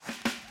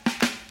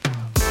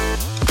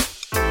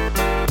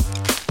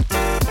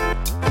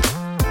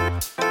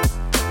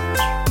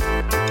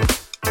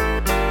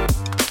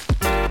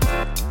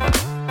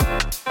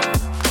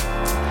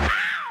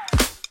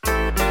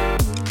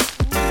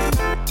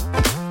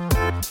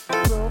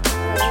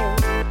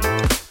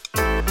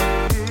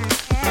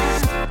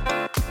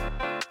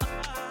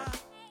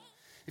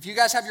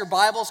guys have your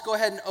Bibles, go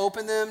ahead and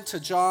open them to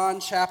John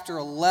chapter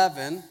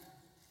 11.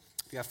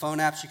 If you have phone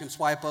apps, you can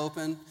swipe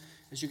open.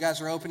 As you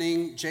guys are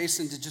opening,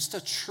 Jason did just a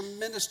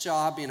tremendous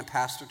job being a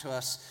pastor to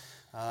us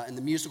in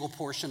the musical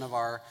portion of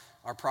our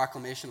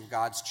proclamation of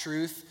God's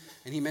truth.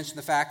 And he mentioned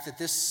the fact that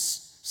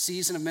this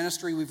season of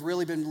ministry, we've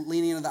really been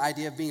leaning into the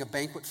idea of being a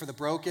banquet for the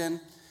broken,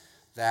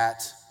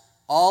 that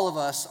all of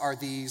us are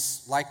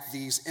these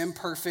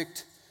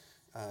imperfect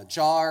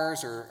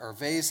jars or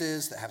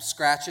vases that have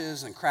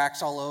scratches and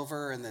cracks all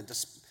over, and then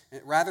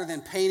rather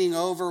than painting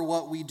over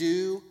what we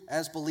do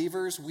as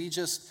believers, we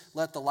just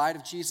let the light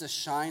of Jesus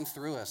shine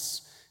through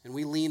us, and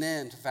we lean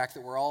into the fact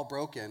that we're all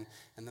broken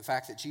and the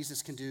fact that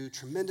Jesus can do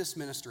tremendous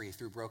ministry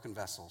through broken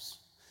vessels.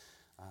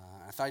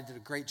 I thought he did a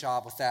great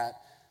job with that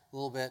a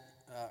little bit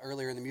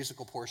earlier in the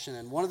musical portion,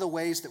 and one of the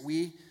ways that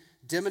we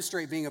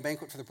demonstrate being a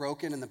banquet for the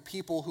broken and the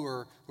people who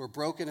are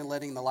broken and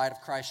letting the light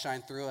of Christ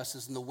shine through us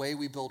is in the way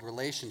we build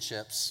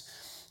relationships.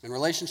 And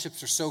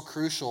relationships are so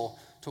crucial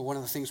to one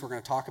of the things we're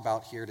going to talk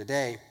about here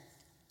today.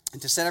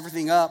 And to set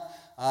everything up,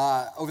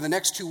 over the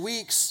next 2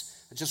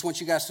 weeks, I just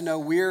want you guys to know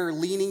we're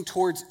leaning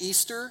towards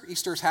Easter.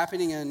 Easter is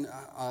happening in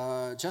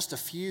just a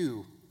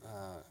few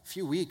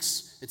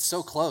weeks. It's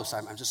so close.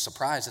 I'm just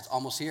surprised it's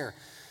almost here.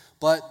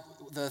 But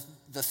the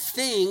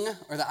thing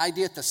or the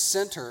idea at the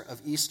center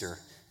of Easter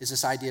is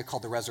this idea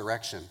called the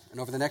resurrection. And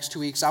over the next 2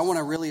 weeks, I want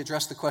to really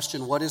address the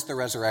question, what is the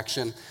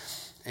resurrection?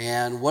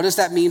 And what does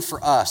that mean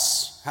for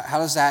us? How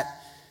does that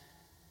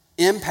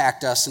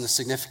impact us in a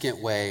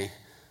significant way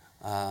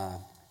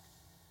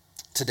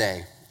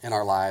today in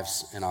our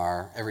lives, in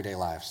our everyday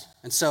lives?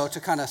 And so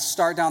to kind of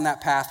start down that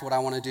path, what I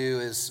want to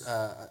do is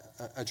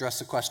address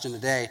the question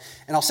today.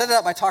 And I'll set it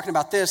up by talking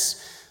about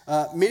this.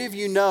 Many of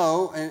you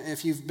know, and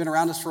if you've been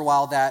around us for a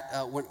while,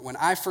 that when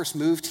I first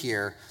moved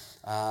here,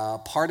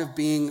 part of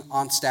being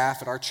on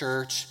staff at our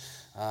church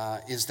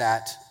is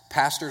that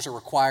pastors are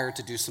required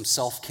to do some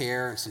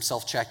self-care and some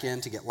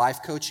self-check-in to get life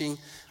coaching.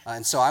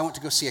 And so I went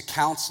to go see a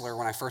counselor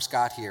when I first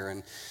got here.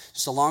 And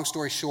just a long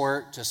story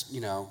short,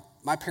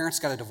 my parents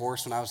got a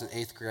divorce when I was in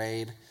 8th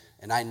grade,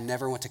 and I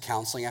never went to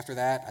counseling after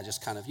that. I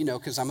just kind of,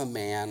 because I'm a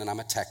man and I'm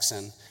a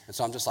Texan, and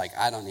so I'm just like,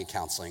 I don't need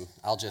counseling.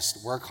 I'll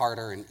just work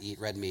harder and eat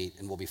red meat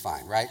and we'll be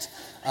fine, right?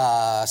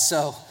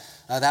 So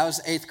that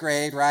was 8th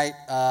grade, right?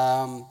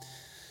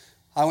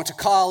 I went to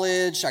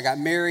college, I got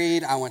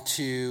married, I went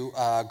to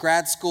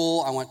grad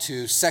school, I went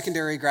to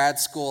secondary grad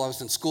school. I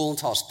was in school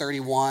until I was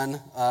 31,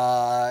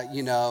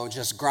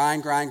 just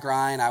grind.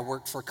 I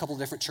worked for a couple of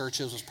different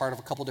churches, was part of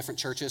a couple of different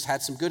churches,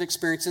 had some good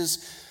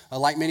experiences.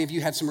 Like many of you,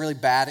 had some really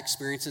bad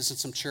experiences in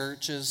some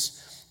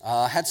churches.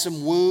 Had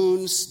some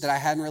wounds that I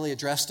hadn't really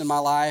addressed in my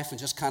life and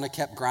just kind of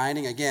kept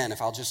grinding. Again,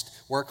 if I'll just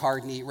work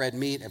hard and eat red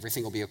meat,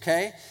 everything will be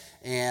okay.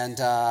 And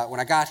when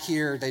I got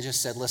here, they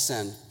just said,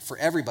 listen, for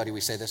everybody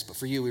we say this, but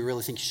for you, we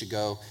really think you should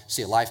go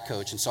see a life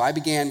coach. And so I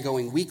began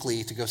going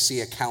weekly to go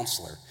see a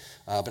counselor.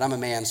 But I'm a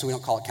man, so we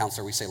don't call it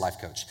counselor, we say life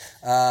coach.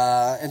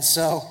 And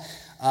so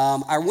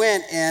I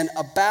went, and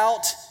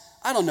about,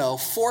 4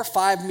 or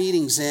 5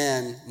 meetings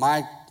in,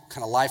 my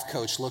kind of life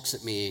coach looks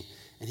at me,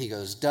 and he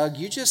goes, Doug,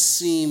 you just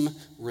seem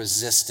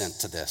resistant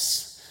to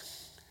this.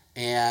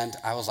 And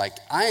I was like,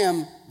 I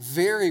am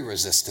very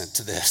resistant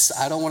to this.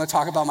 I don't want to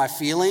talk about my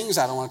feelings.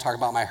 I don't want to talk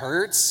about my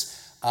hurts.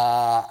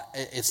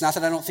 It's not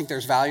that I don't think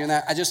there's value in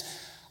that.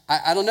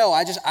 I don't know.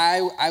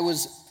 I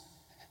was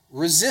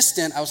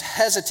resistant. I was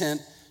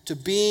hesitant to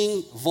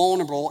being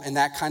vulnerable in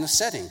that kind of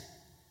setting.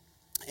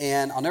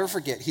 And I'll never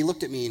forget, he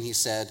looked at me and he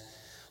said,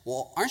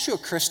 well, aren't you a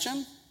Christian?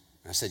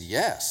 And I said,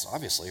 yes,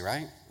 obviously,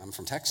 right? I'm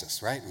from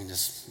Texas, right? I mean,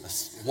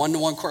 just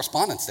one-to-one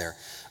correspondence there.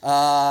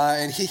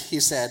 And he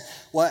said,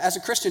 well, as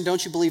a Christian,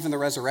 don't you believe in the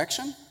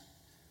resurrection?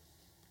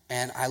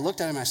 And I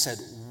looked at him and I said,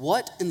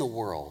 what in the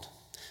world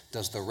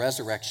does the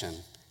resurrection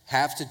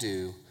have to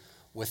do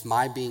with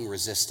my being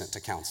resistant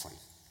to counseling?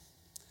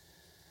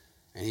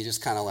 And he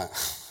just kind of went,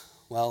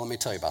 well, let me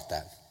tell you about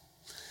that.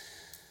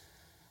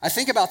 I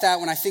think about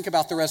that when I think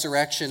about the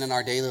resurrection in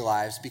our daily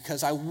lives,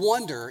 because I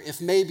wonder if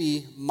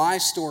maybe my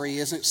story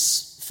isn't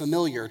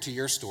familiar to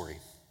your story.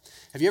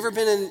 Have you ever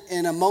been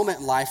in a moment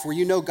in life where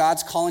you know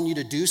God's calling you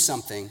to do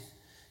something?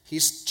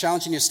 He's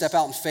challenging you to step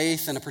out in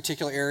faith in a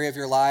particular area of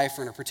your life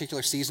or in a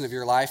particular season of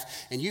your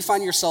life, and you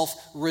find yourself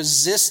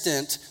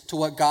resistant to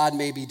what God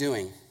may be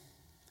doing.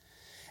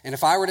 And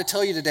if I were to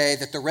tell you today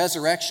that the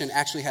resurrection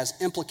actually has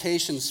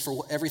implications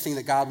for everything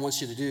that God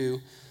wants you to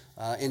do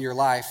in your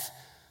life,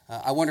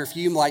 I wonder if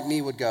you, like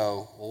me, would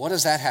go, well, what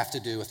does that have to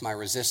do with my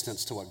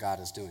resistance to what God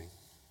is doing?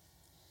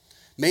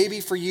 Maybe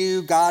for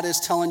you, God is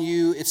telling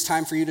you it's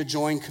time for you to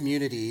join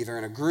community, either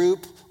in a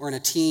group or in a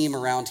team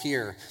around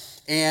here.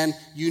 And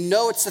you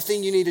know it's the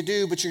thing you need to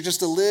do, but you're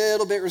just a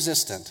little bit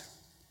resistant.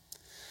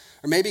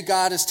 Or maybe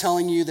God is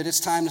telling you that it's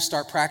time to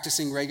start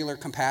practicing regular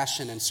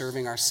compassion and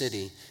serving our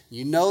city.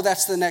 You know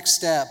that's the next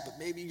step, but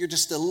maybe you're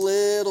just a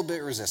little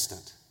bit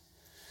resistant.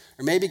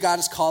 Or maybe God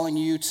is calling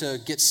you to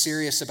get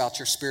serious about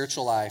your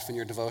spiritual life and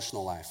your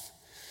devotional life.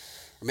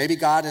 Or maybe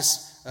God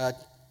is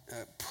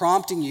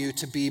prompting you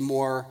to be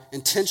more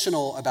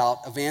intentional about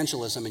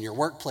evangelism in your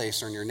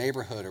workplace or in your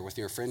neighborhood or with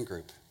your friend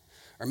group.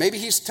 Or maybe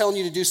he's telling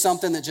you to do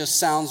something that just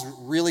sounds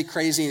really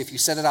crazy, and if you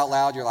said it out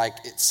loud, you're like,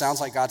 it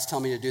sounds like God's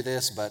telling me to do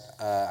this, but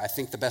I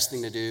think the best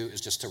thing to do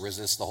is just to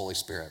resist the Holy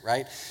Spirit,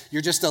 right?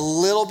 You're just a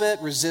little bit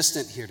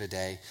resistant here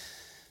today.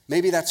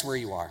 Maybe that's where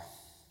you are.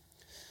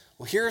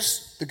 Well,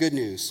 here's the good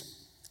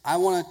news. I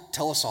want to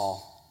tell us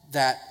all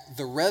that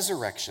the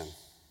resurrection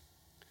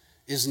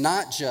is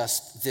not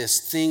just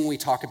this thing we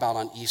talk about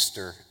on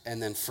Easter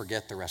and then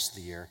forget the rest of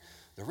the year.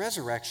 The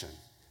resurrection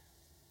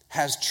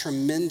has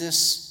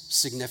tremendous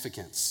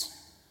significance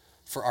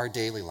for our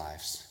daily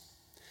lives.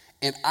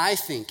 And I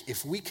think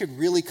if we could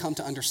really come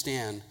to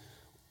understand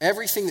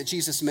everything that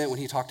Jesus meant when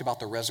he talked about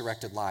the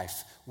resurrected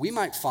life, we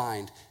might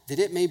find that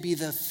it may be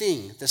the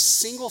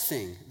single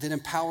thing that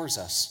empowers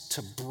us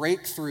to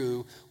break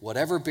through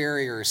whatever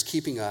barrier is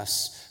keeping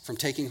us from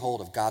taking hold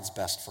of God's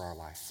best for our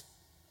life.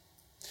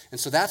 And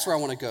so that's where I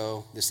want to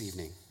go this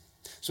evening.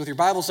 So with your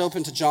Bibles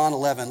open to John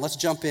 11, let's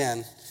jump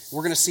in.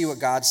 We're going to see what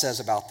God says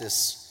about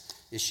this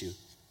issue.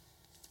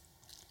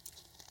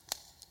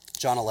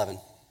 John 11.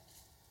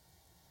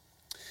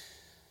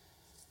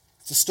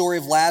 It's the story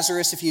of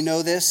Lazarus, if you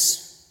know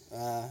this.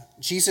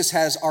 Jesus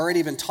has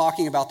already been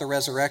talking about the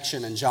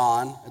resurrection in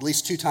John, at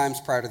least 2 times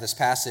prior to this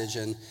passage,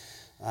 and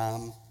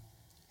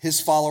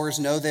his followers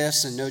know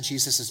this and know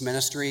Jesus'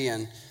 ministry,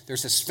 and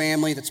there's this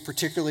family that's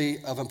particularly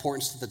of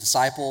importance to the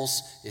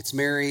disciples. It's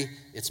Mary,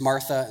 it's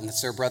Martha, and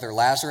it's their brother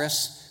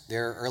Lazarus,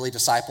 their early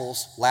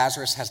disciples.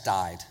 Lazarus has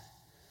died.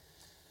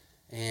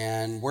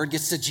 And word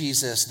gets to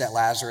Jesus that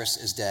Lazarus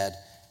is dead,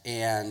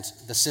 and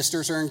the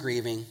sisters are in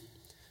grieving,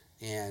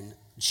 and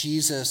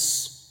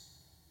Jesus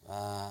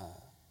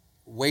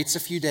waits a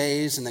few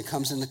days and then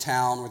comes into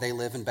town where they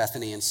live in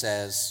Bethany and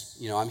says,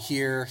 I'm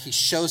here. He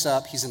shows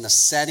up. He's in the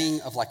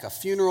setting of like a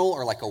funeral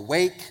or like a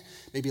wake,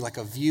 maybe like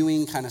a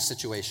viewing kind of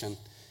situation.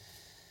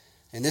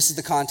 And this is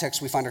the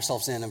context we find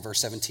ourselves in verse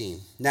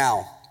 17.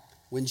 Now,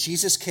 when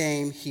Jesus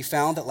came, he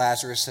found that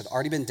Lazarus had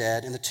already been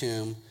dead in the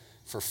tomb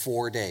for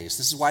 4 days.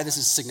 This is why this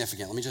is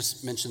significant. Let me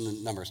just mention the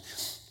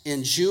numbers.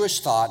 In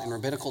Jewish thought and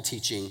rabbinical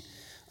teaching,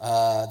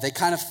 they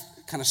kind of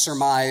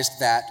surmised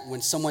that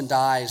when someone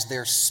dies,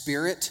 their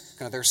spirit,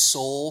 their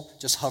soul,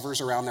 just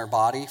hovers around their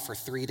body for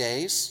 3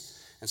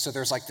 days. And so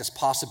there's like this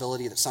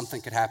possibility that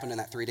something could happen in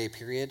that 3-day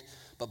period.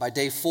 But by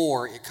day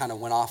 4, it kind of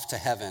went off to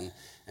heaven.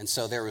 And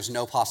so there was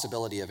no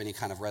possibility of any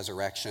kind of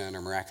resurrection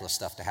or miraculous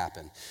stuff to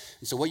happen.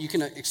 And so what you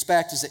can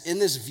expect is that in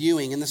this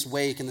viewing, in this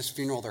wake, in this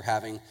funeral they're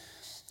having,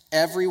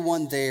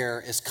 everyone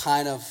there is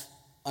kind of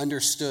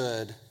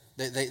understood.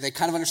 They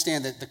kind of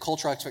understand that the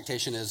cultural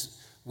expectation is,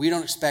 we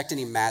don't expect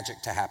any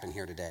magic to happen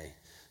here today.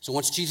 So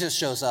once Jesus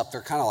shows up,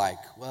 they're kind of like,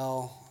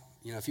 well,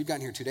 if you'd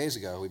gotten here 2 days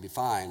ago, we'd be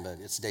fine, but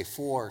it's day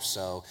 4.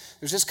 So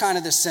there's just kind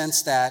of this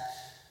sense that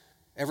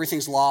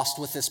everything's lost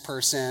with this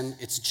person.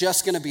 It's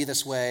just going to be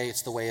this way.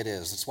 It's the way it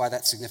is. That's why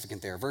that's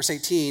significant there. Verse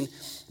 18,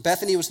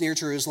 Bethany was near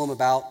Jerusalem,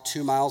 about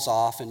 2 miles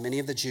off, and many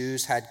of the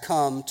Jews had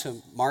come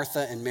to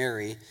Martha and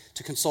Mary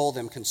to console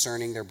them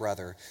concerning their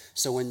brother.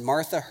 So when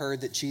Martha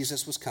heard that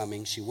Jesus was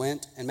coming, she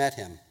went and met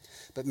him.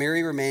 But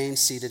Mary remained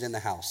seated in the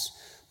house.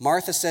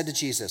 Martha said to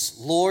Jesus,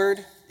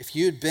 Lord, if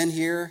you had been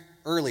here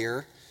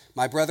earlier,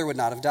 my brother would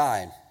not have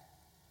died.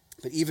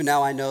 But even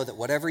now I know that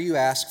whatever you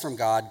ask from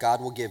God, God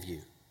will give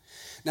you.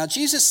 Now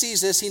Jesus sees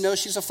this, he knows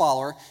she's a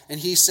follower, and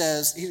he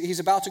says, he's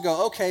about to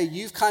go, okay,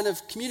 you've kind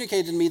of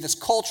communicated to me this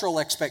cultural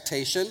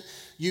expectation.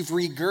 You've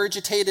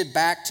regurgitated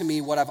back to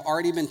me what I've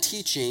already been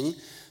teaching,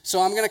 so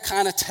I'm going to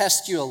kind of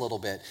test you a little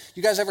bit.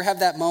 You guys ever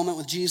have that moment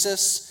with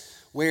Jesus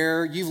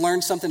where you've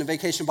learned something in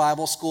Vacation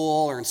Bible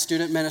School or in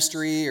student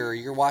ministry, or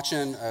you're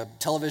watching a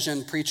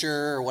television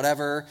preacher or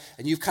whatever,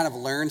 and you've kind of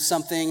learned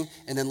something,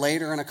 and then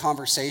later in a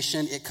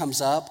conversation it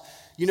comes up?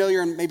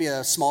 You're in maybe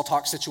a small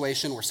talk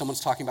situation where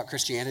someone's talking about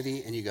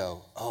Christianity, and you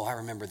go, oh, I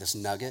remember this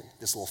nugget,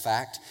 this little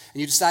fact,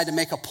 and you decide to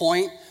make a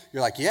point.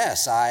 You're like,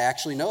 yes, I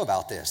actually know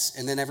about this.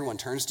 And then everyone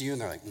turns to you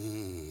and they're like,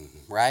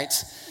 right?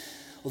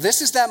 Well,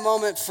 this is that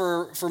moment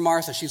for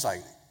Martha. She's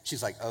like,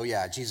 oh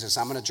yeah, Jesus,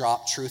 I'm going to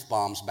drop truth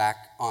bombs back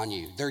on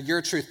you. They're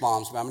your truth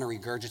bombs, but I'm going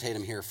to regurgitate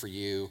them here for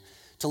you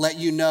to let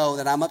you know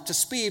that I'm up to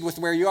speed with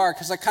where you are,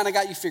 because I kind of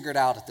got you figured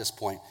out at this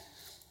point.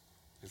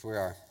 Here's where we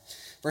are.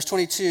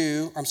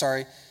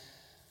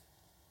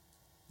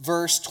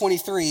 Verse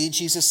 23,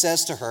 Jesus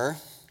says to her,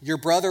 your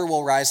brother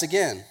will rise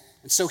again.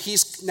 And so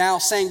he's now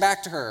saying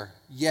back to her,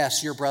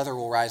 yes, your brother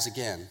will rise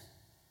again.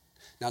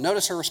 Now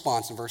notice her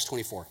response in verse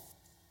 24.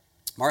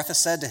 Martha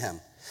said to him,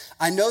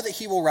 I know that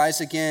he will rise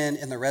again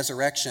in the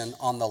resurrection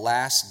on the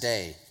last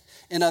day.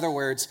 In other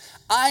words,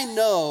 I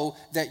know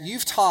that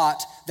you've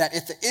taught that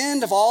at the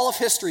end of all of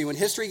history, when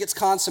history gets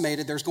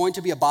consummated, there's going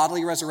to be a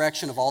bodily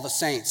resurrection of all the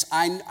saints.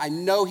 I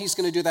know he's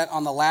going to do that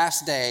on the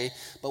last day,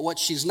 but what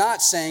she's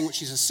not saying, what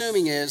she's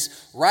assuming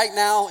is, right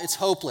now it's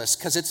hopeless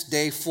because it's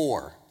day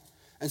 4.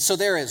 And so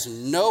there is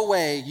no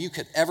way you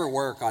could ever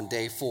work on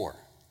day 4.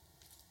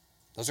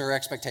 Those are her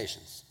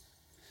expectations.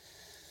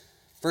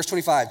 Verse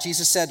 25,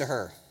 Jesus said to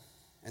her,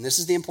 and this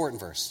is the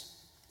important verse,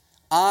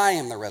 I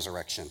am the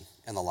resurrection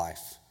and the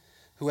life.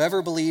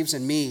 Whoever believes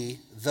in me,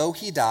 though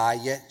he die,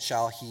 yet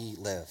shall he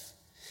live.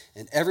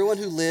 And everyone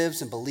who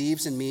lives and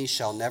believes in me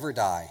shall never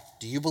die.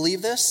 Do you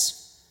believe this?"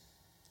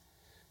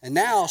 And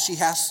now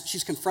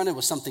she's confronted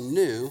with something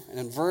new. And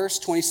in verse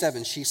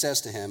 27, she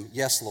says to him,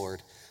 "Yes,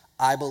 Lord,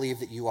 I believe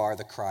that you are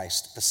the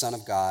Christ, the Son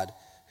of God,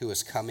 who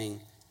is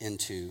coming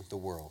into the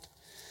world."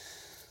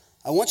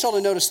 I want y'all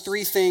to notice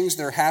three things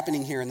that are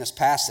happening here in this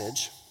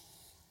passage,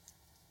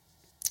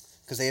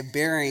 because they have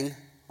bearing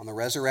on the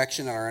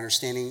resurrection and our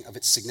understanding of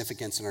its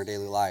significance in our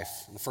daily life.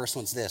 And the first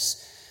one's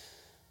this: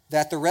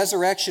 that the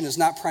resurrection is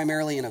not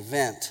primarily an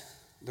event.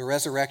 The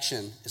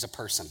resurrection is a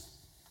person.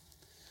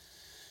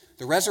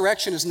 The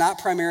resurrection is not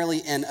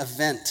primarily an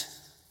event.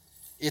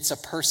 It's a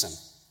person.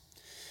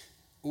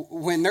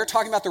 When they're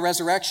talking about the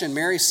resurrection,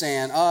 Martha's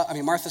saying,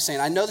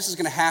 I know this is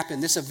going to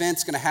happen. This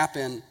event's going to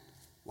happen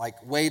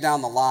like way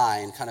down the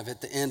line, kind of at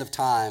the end of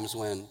times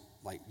when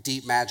like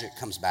deep magic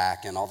comes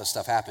back and all this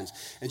stuff happens.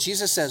 And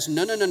Jesus says,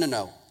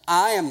 no.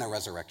 I am the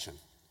resurrection.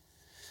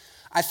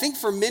 I think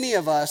for many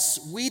of us,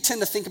 we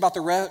tend to think about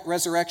the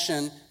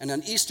resurrection, and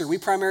on Easter, we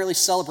primarily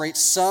celebrate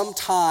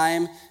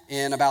sometime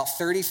in about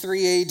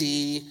 33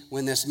 AD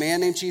when this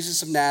man named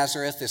Jesus of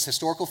Nazareth, this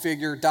historical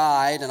figure,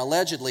 died and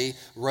allegedly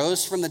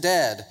rose from the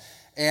dead.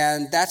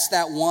 And that's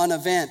that one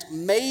event.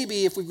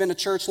 Maybe if we've been to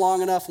church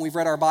long enough and we've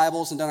read our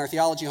Bibles and done our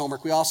theology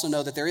homework, we also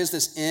know that there is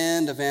this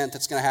end event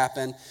that's going to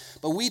happen.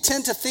 But we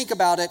tend to think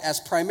about it as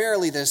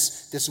primarily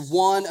this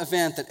one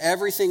event that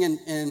everything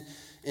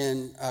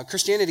in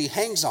Christianity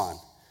hangs on.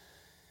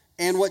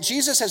 And what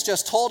Jesus has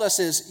just told us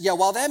is,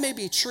 while that may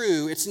be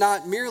true, it's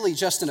not merely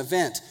just an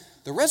event.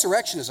 The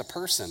resurrection is a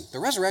person. The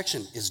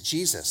resurrection is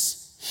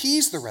Jesus.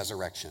 He's the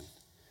resurrection.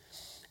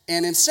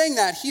 And in saying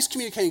that, he's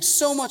communicating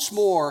so much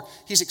more.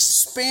 He's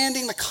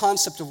expanding the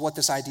concept of what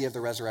this idea of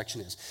the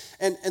resurrection is.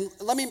 And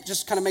let me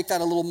just kind of make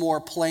that a little more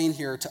plain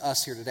here to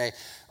us here today.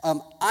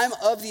 I'm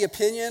of the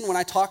opinion when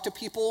I talk to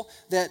people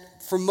that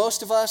for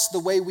most of us, the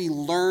way we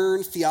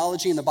learn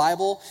theology in the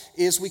Bible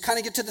is we kind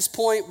of get to this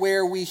point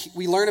where we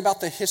learn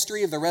about the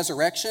history of the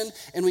resurrection,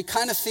 and we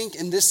kind of think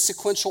in this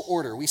sequential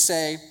order. We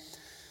say,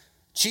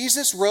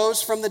 Jesus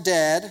rose from the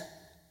dead,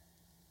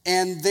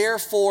 and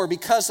therefore,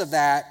 because of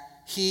that,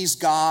 he's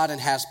God and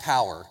has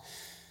power.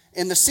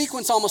 And the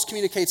sequence almost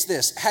communicates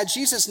this. Had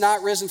Jesus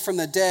not risen from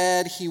the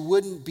dead, he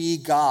wouldn't be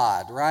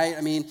God, right?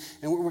 I mean,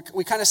 and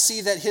we kind of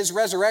see that his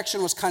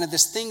resurrection was kind of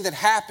this thing that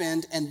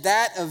happened, and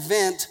that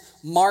event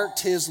marked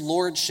his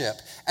lordship,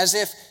 as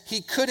if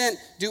he couldn't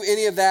do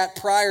any of that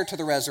prior to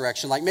the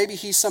resurrection. Like maybe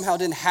he somehow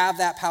didn't have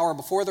that power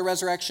before the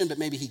resurrection, but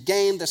maybe he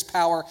gained this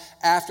power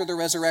after the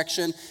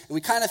resurrection. And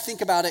we kind of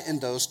think about it in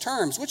those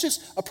terms, which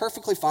is a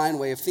perfectly fine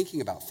way of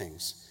thinking about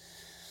things.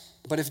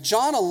 But if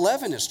John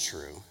 11 is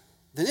true,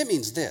 then it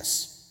means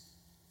this.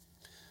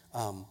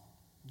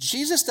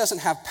 Jesus doesn't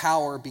have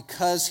power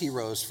because he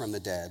rose from the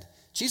dead.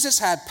 Jesus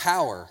had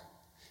power,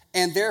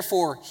 and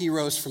therefore he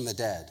rose from the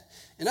dead.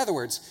 In other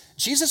words,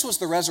 Jesus was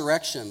the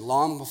resurrection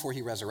long before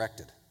he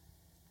resurrected.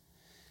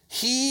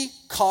 He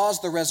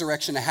caused the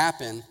resurrection to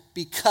happen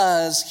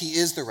because he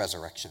is the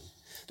resurrection.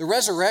 The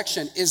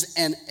resurrection is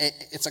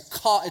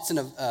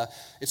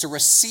it's a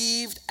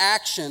received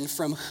action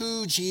from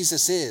who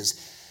Jesus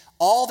is.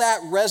 All that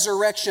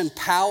resurrection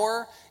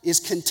power is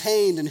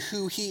contained in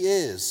who he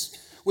is,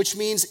 which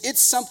means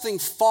it's something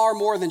far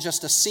more than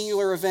just a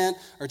singular event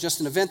or just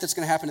an event that's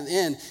going to happen at the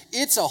end.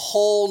 It's a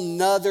whole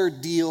nother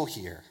deal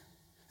here.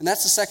 And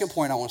that's the second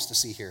point I want us to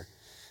see here,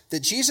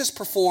 that Jesus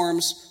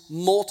performs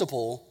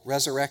multiple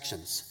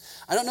resurrections.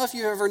 I don't know if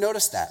you've ever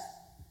noticed that.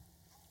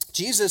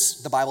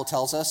 Jesus, the Bible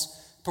tells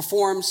us,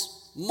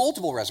 performs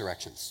multiple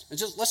resurrections. And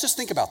let's just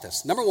think about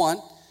this. Number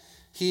one,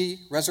 he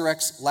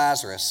resurrects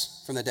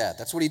Lazarus from the dead.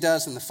 That's what he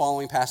does in the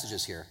following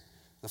passages here,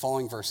 the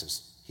following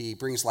verses. He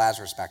brings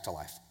Lazarus back to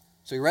life.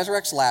 So he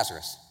resurrects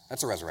Lazarus.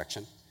 That's a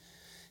resurrection.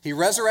 He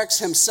resurrects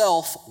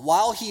himself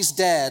while he's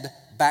dead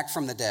back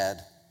from the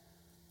dead.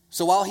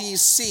 So while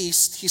he's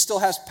ceased, he still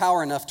has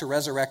power enough to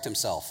resurrect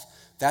himself.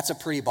 That's a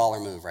pretty baller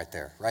move right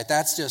there, right?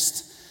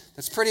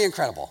 That's pretty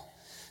incredible.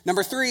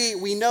 Number three,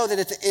 we know that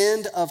at the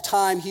end of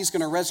time, he's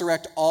going to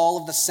resurrect all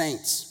of the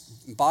saints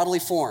in bodily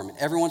form.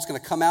 Everyone's going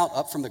to come out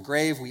up from the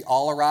grave. We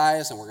all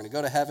arise, and we're going to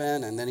go to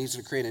heaven, and then he's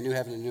going to create a new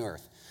heaven and a new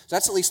earth. So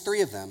that's at least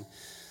three of them.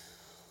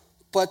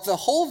 But the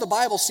whole of the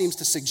Bible seems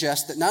to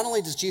suggest that not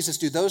only does Jesus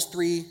do those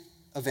three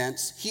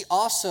events, he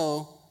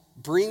also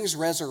brings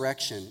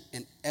resurrection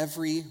in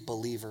every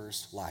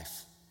believer's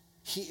life.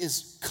 He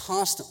is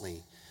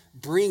constantly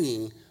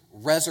bringing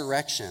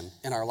resurrection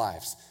in our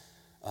lives,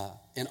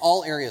 in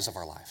all areas of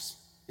our lives.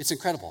 It's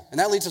incredible. And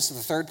that leads us to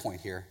the third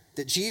point here,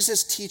 that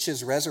Jesus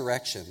teaches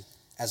resurrection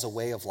as a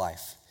way of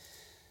life.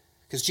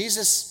 Because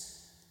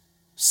Jesus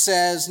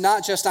says,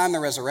 not just I'm the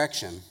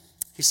resurrection,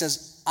 he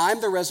says, I'm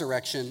the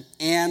resurrection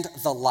and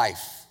the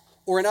life.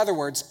 Or in other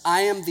words,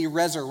 I am the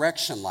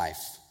resurrection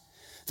life.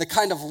 The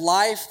kind of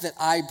life that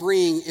I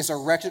bring is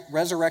a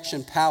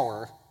resurrection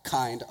power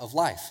kind of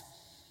life.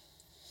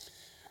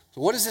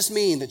 So what does this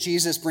mean that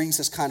Jesus brings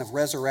this kind of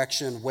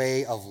resurrection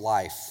way of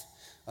life?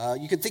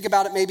 You can think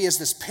about it maybe as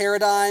this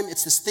paradigm.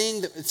 It's this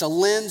thing, it's a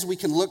lens we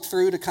can look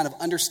through to kind of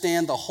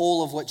understand the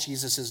whole of what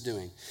Jesus is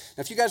doing.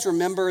 Now, if you guys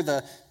remember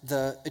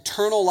the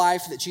eternal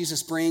life that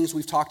Jesus brings,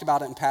 we've talked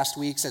about it in past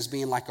weeks as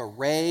being like a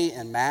ray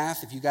in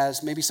math. If you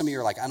guys, maybe some of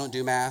you are like, I don't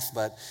do math,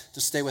 but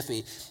just stay with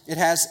me. It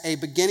has a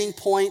beginning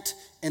point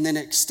and then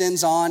it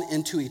extends on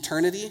into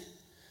eternity.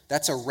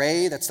 That's a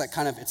ray. That's that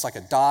kind of, it's like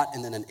a dot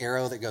and then an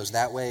arrow that goes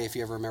that way, if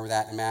you ever remember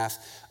that in math.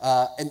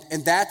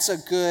 And that's a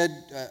good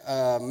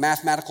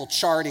mathematical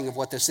charting of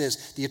what this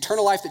is. The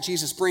eternal life that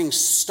Jesus brings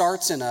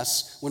starts in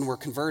us when we're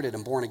converted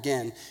and born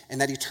again,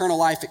 and that eternal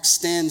life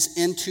extends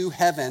into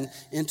heaven,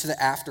 into the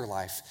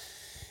afterlife.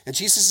 And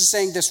Jesus is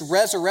saying this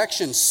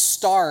resurrection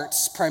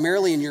starts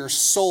primarily in your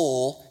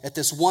soul at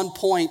this one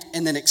point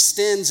and then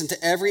extends into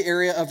every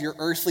area of your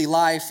earthly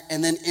life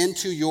and then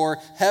into your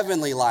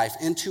heavenly life,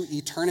 into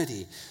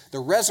eternity. The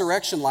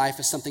resurrection life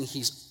is something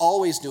he's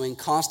always doing,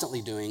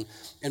 constantly doing,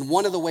 and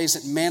one of the ways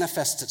it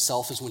manifests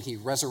itself is when he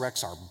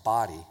resurrects our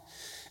body.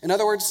 In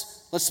other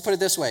words, let's put it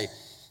this way.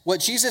 What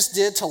Jesus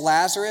did to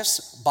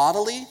Lazarus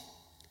bodily,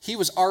 he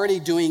was already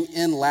doing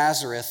in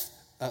Lazarus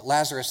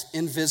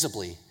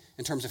invisibly,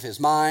 in terms of his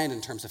mind, in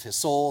terms of his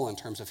soul, in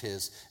terms of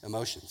his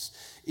emotions.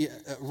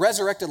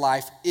 Resurrected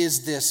life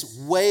is this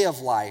way of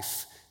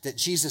life that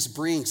Jesus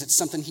brings. It's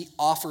something he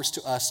offers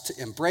to us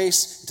to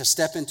embrace, to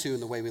step into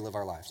in the way we live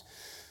our lives.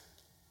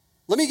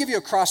 Let me give you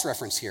a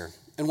cross-reference here,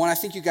 and one I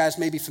think you guys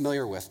may be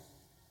familiar with.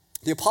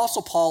 The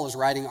Apostle Paul is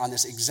writing on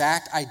this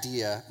exact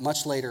idea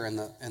much later in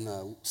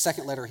the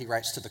second letter he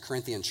writes to the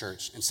Corinthian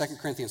church. In 2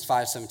 Corinthians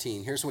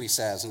 5:17, here's what he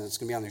says, and it's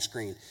going to be on your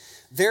screen.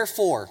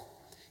 Therefore,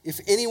 if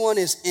anyone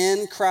is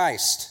in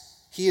Christ,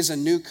 he is a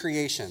new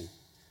creation.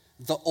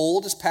 The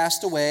old has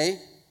passed away,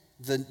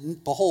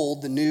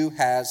 behold, the new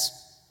has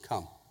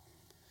come.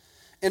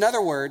 In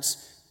other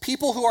words,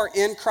 people who are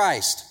in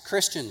Christ,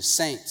 Christians,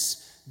 saints,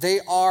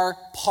 they are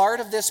part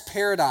of this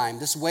paradigm,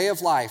 this way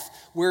of life,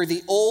 where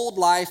the old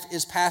life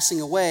is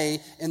passing away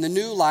and the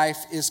new life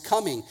is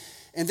coming.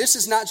 And this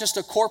is not just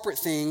a corporate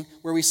thing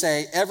where we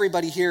say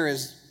everybody here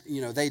is,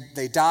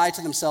 they die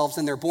to themselves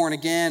and they're born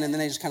again and then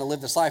they just kind of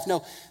live this life.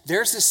 No,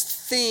 there's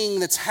this thing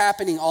that's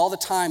happening all the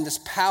time, this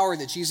power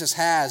that Jesus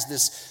has,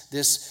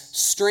 this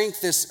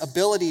strength, this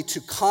ability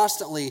to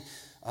constantly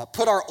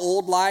put our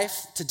old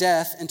life to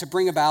death and to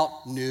bring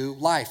about new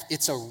life.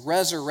 It's a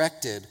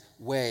resurrected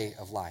way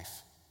of life.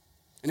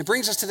 And it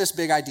brings us to this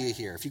big idea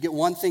here. If you get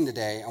one thing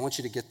today, I want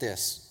you to get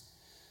this.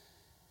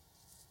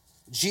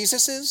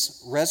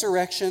 Jesus'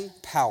 resurrection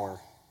power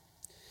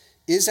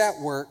is at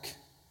work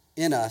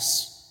in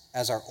us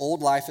as our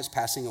old life is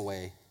passing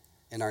away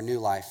and our new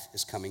life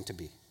is coming to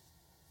be.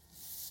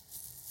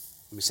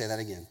 Let me say that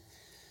again.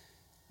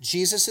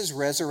 Jesus'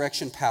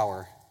 resurrection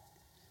power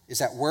is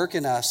at work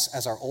in us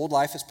as our old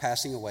life is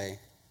passing away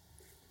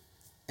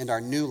and our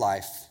new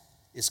life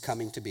is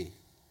coming to be.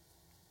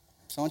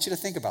 So I want you to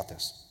think about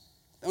this.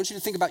 I want you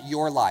to think about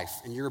your life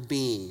and your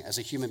being as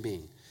a human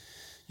being.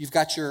 You've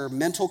got your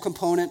mental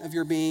component of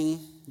your being.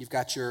 You've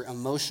got your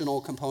emotional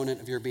component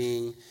of your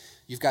being.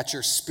 You've got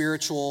your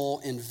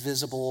spiritual,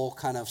 invisible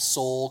kind of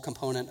soul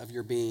component of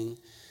your being.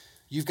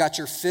 You've got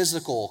your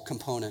physical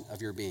component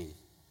of your being.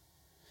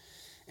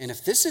 And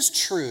if this is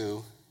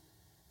true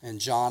in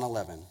John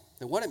 11,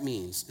 then what it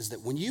means is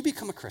that when you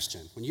become a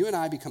Christian, when you and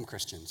I become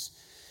Christians,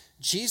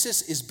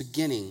 Jesus is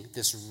beginning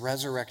this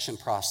resurrection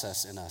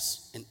process in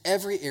us in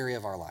every area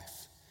of our life.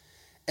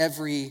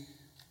 Every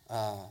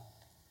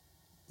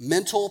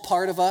mental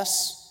part of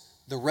us,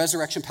 the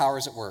resurrection power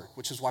is at work,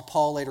 which is why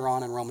Paul later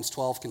on in Romans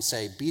 12 can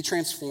say, be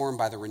transformed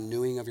by the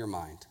renewing of your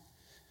mind.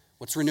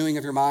 What's renewing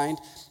of your mind?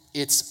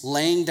 It's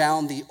laying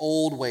down the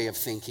old way of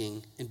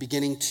thinking and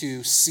beginning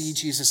to see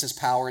Jesus'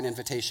 power and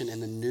invitation in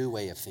the new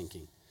way of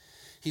thinking.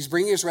 He's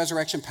bringing his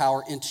resurrection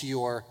power into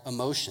your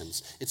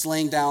emotions. It's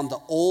laying down the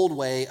old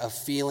way of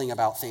feeling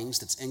about things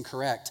that's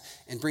incorrect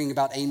and bringing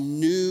about a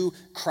new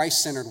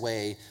Christ-centered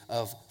way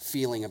of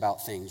feeling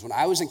about things. When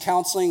I was in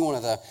counseling,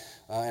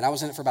 and I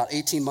was in it for about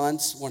 18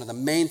 months, one of the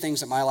main things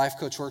that my life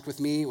coach worked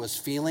with me was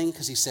feeling,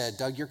 because he said,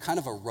 Doug, you're kind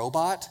of a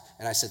robot.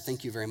 And I said,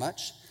 thank you very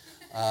much.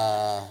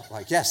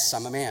 Yes,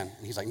 I'm a man.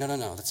 And he's like,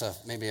 no,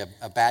 that's maybe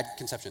a bad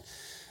conception.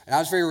 And I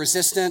was very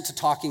resistant to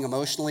talking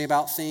emotionally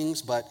about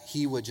things, but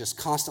he would just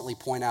constantly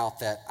point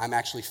out that I'm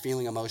actually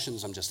feeling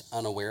emotions, I'm just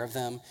unaware of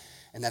them,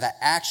 and that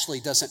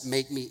actually doesn't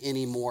make me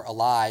any more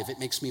alive, it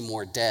makes me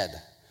more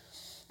dead.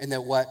 And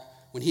that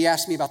when he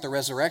asked me about the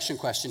resurrection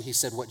question, he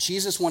said, what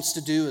Jesus wants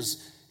to do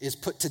is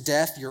put to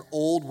death your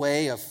old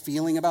way of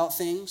feeling about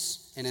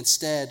things and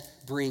instead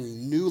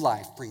bring new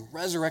life, bring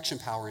resurrection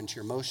power into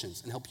your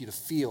emotions and help you to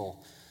feel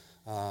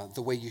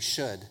the way you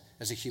should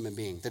as a human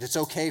being. That it's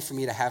okay for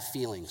me to have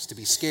feelings, to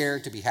be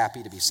scared, to be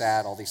happy, to be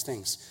sad, all these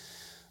things.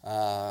 It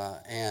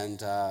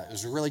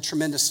was a really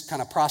tremendous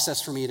kind of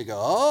process for me to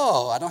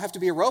go, I don't have to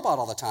be a robot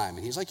all the time.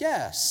 And he's like,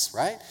 yes,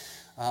 right?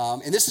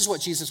 And this is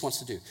what Jesus wants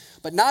to do.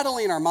 But not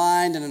only in our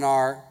mind and in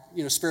our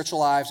spiritual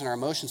lives and our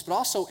emotions, but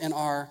also in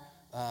our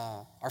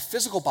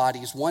physical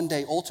bodies. One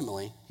day,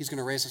 ultimately, he's going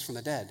to raise us from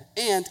the dead.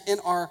 And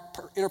in our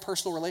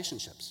interpersonal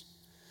relationships.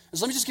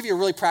 Let me just give you a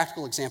really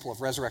practical example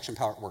of resurrection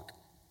power at work.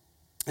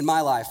 In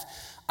my life,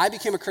 I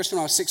became a Christian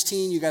when I was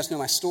 16. You guys know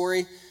my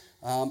story.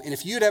 And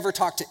if you'd ever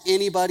talked to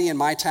anybody in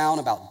my town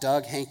about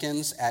Doug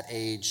Hankins at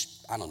age,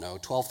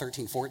 12,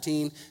 13,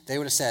 14, they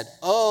would have said,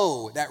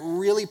 oh, that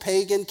really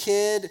pagan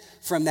kid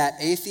from that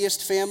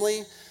atheist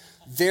family,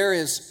 there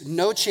is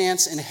no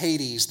chance in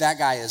Hades that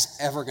guy is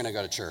ever going to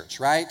go to church,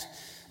 right?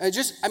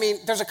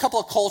 There's a couple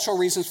of cultural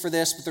reasons for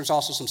this, but there's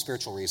also some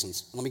spiritual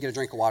reasons. Let me get a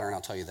drink of water and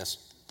I'll tell you this.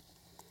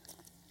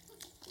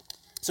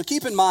 So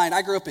keep in mind,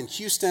 I grew up in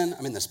Houston.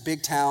 I'm in this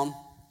big town.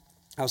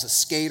 I was a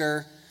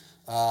skater.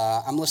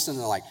 I'm listening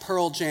to like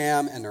Pearl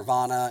Jam and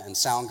Nirvana and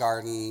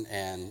Soundgarden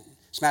and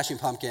Smashing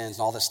Pumpkins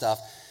and all this stuff.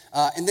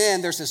 And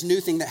then there's this new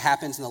thing that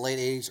happens in the late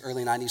 80s,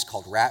 early 90s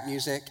called rap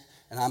music.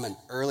 And I'm an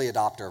early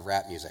adopter of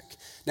rap music.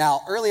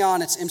 Now, early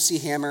on, it's MC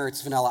Hammer,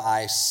 it's Vanilla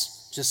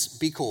Ice. Just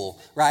be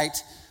cool, right?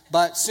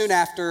 But soon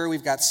after,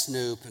 we've got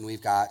Snoop and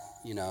we've got,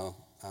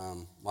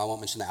 I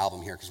won't mention the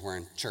album here because we're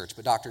in church,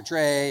 but Dr.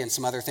 Dre and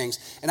some other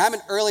things. And I'm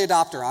an early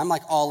adopter. I'm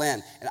like all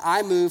in. And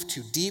I moved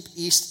to Deep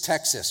East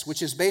Texas,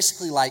 which is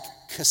basically like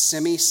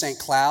Kissimmee, St.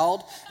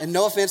 Cloud. And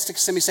no offense to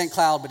Kissimmee, St.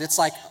 Cloud, but it's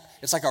like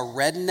a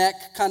redneck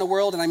kind of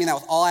world. And I mean that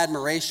with all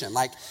admiration.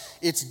 Like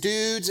it's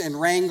dudes and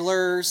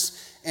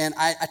Wranglers. And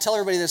I tell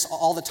everybody this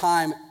all the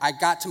time. I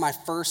got to my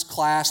first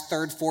class,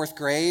 3rd, 4th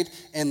grade.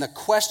 And the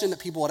question that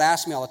people would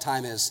ask me all the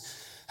time is,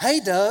 hey,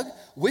 Doug,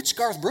 which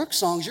Garth Brooks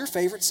song is your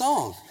favorite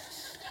song?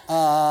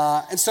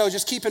 And so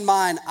just keep in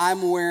mind,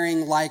 I'm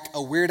wearing like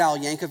a Weird Al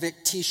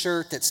Yankovic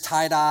t-shirt that's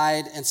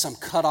tie-dyed and some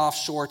cut-off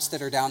shorts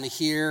that are down to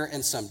here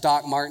and some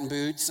Doc Martin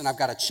boots, and I've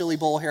got a chili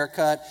bowl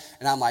haircut,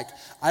 and I'm like,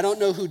 I don't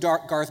know who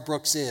Garth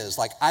Brooks is.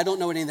 Like, I don't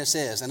know what any of this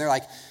is. And they're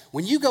like,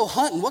 when you go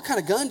hunting, what kind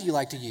of gun do you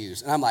like to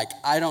use? And I'm like,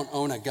 I don't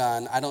own a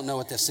gun. I don't know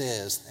what this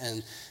is.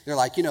 And they're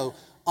like,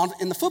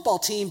 in the football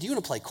team, do you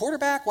want to play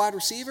quarterback, wide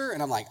receiver?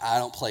 And I'm like, I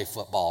don't play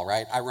football,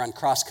 right? I run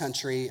cross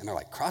country. And they're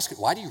like, cross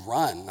country? Why do you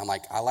run? And I'm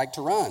like, I like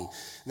to run. And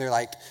they're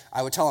like,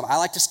 I would tell them, I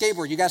like to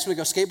skateboard. You guys want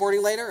to go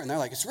skateboarding later? And they're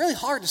like, it's really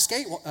hard to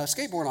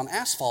skateboard on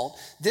asphalt.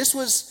 This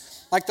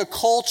was like the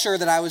culture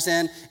that I was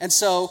in. And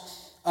so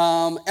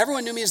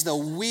everyone knew me as the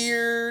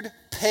weird,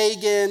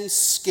 pagan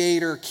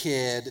skater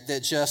kid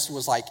that just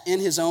was like in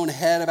his own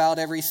head about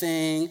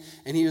everything.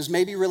 And he was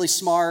maybe really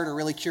smart or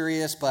really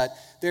curious, but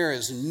there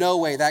is no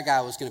way that guy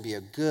was going to be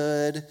a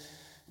good,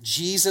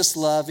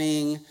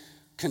 Jesus-loving,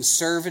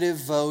 conservative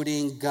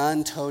voting,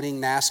 gun-toting,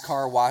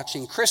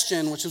 NASCAR-watching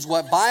Christian, which is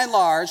what, by and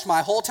large,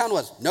 my whole town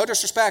was. No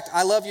disrespect,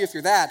 I love you if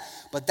you're that,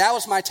 but that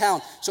was my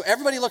town. So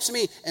everybody looks at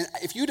me, and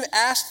if you'd have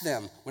asked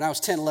them when I was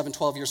 10, 11,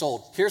 12 years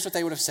old, here's what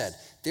they would have said.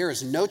 There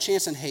is no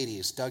chance in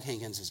Hades Doug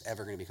Hankins is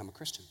ever going to become a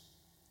Christian.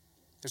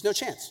 There's no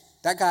chance.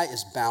 That guy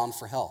is bound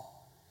for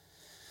hell.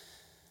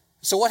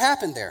 So what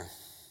happened there?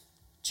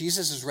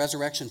 Jesus'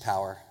 resurrection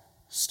power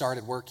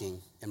started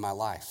working in my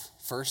life.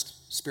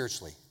 First,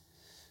 spiritually,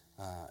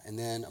 and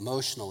then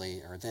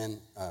emotionally, or then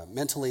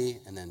mentally,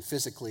 and then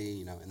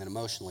physically, and then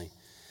emotionally.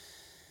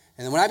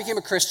 And then when I became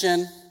a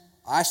Christian,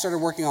 I started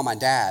working on my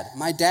dad.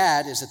 My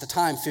dad is at the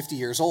time 50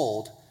 years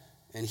old,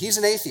 and he's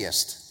an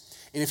atheist.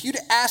 And if you'd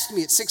asked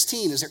me at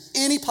 16, is there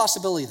any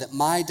possibility that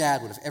my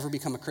dad would have ever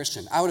become a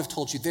Christian? I would have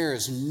told you there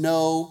is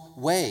no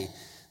way.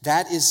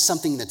 That is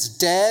something that's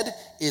dead.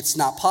 It's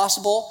not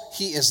possible.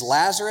 He is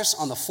Lazarus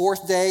on the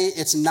 4th day.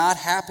 It's not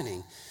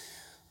happening.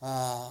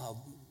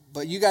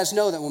 But you guys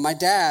know that when my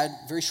dad,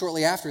 very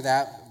shortly after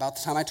that, about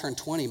the time I turned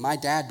 20, my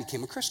dad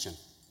became a Christian.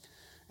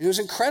 And it was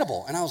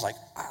incredible. And I was like,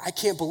 I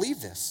can't believe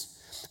this.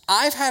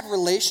 I've had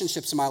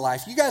relationships in my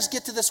life. You guys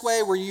get to this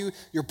way where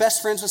you're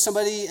best friends with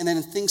somebody and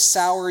then things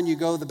sour and you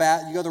go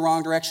the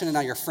wrong direction and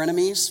now you're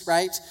frenemies,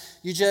 right?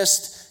 You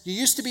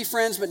used to be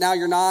friends, but now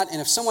you're not.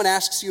 And if someone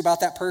asks you about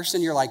that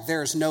person, you're like,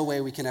 there's no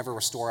way we can ever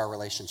restore our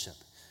relationship.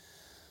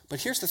 But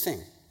here's the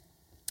thing.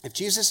 If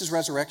Jesus'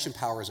 resurrection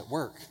power is at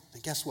work,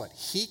 then guess what?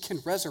 He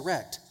can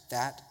resurrect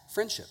that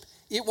friendship.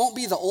 It won't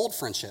be the old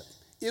friendship.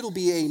 It'll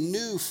be a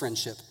new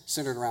friendship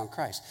centered around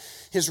Christ.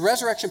 His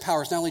resurrection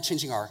power is not only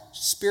changing our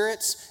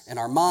spirits and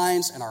our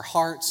minds and our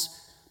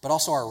hearts, but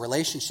also our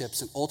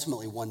relationships and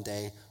ultimately one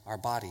day our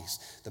bodies.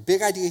 The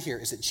big idea here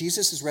is that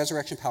Jesus'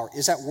 resurrection power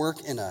is at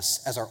work in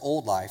us as our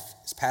old life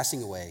is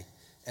passing away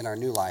and our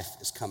new life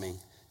is coming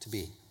to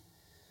be.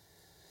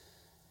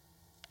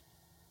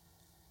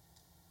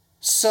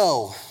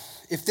 So,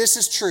 if this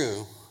is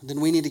true,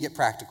 then we need to get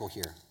practical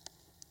here.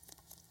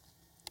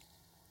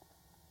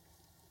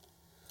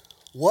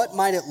 What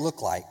might it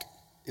look like?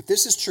 If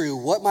this is true,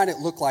 what might it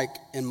look like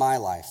in my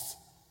life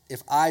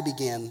if I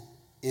began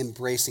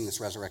embracing this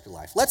resurrected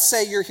life? Let's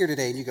say you're here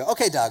today and you go,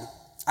 okay, Doug,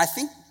 I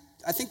think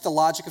the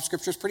logic of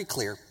Scripture is pretty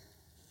clear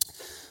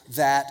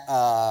that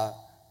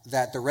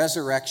the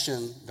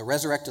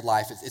resurrected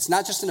life, it's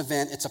not just an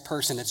event, it's a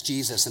person, it's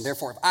Jesus. And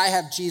therefore, if I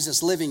have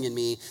Jesus living in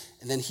me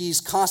and then he's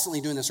constantly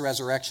doing this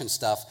resurrection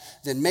stuff,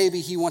 then maybe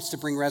he wants to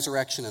bring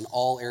resurrection in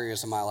all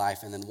areas of my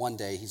life, and then one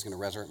day he's going to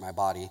resurrect my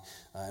body,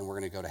 and we're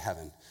going to go to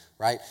heaven,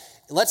 right?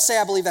 Let's say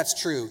I believe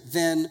that's true.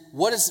 Then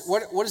what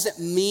does it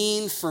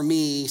mean for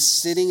me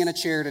sitting in a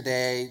chair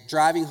today,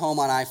 driving home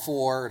on I-4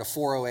 or to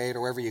 408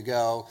 or wherever you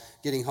go,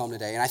 getting home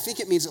today? And I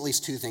think it means at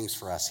least two things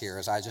for us here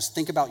as I just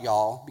think about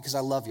y'all, because I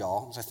love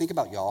y'all, as I think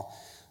about y'all,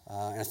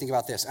 and I think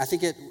about this. I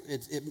think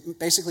it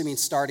basically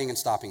means starting and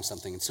stopping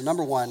something. And so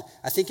number one,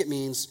 I think it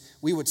means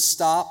we would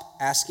stop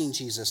asking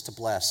Jesus to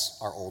bless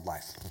our old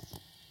life.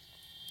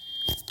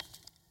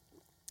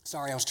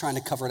 Sorry, I was trying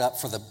to cover it up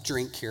for the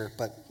drink here,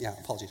 but yeah,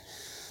 apologies.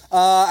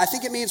 I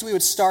think it means we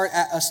would stop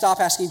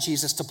asking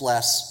Jesus to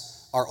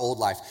bless our old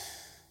life.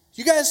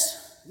 You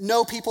guys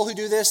know people who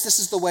do this? This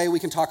is the way we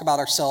can talk about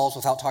ourselves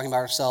without talking about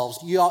ourselves.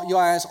 You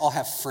guys all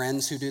have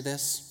friends who do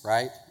this,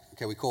 right?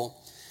 Okay, we cool?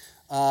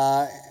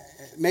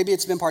 Maybe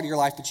it's been part of your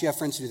life, but you have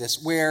friends who do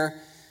this, where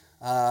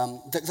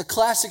the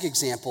classic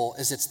example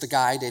is it's the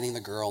guy dating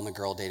the girl and the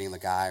girl dating the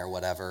guy or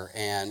whatever,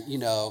 and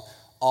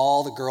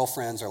all the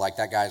girlfriends are like,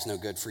 that guy's no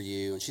good for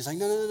you. And she's like,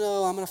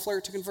 no, I'm going to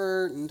flirt to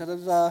convert and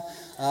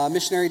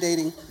missionary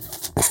dating.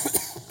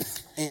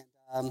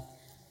 And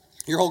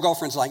your whole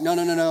girlfriend's like, no.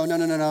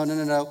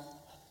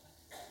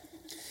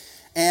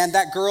 And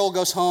that girl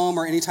goes home,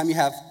 or anytime you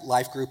have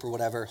life group or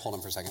whatever, hold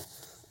on for a second.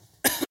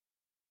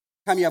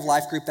 Anytime you have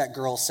life group, that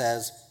girl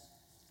says,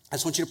 I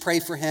just want you to pray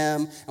for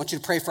him. I want you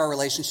to pray for our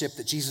relationship,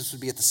 that Jesus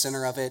would be at the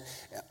center of it.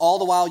 All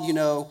the while,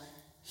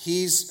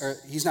 he's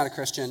not a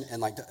Christian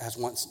and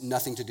wants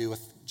nothing to do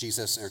with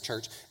Jesus or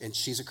church, and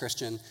she's a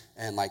Christian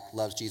and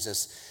loves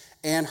Jesus.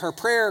 And her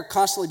prayer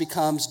constantly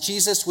becomes,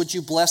 Jesus, would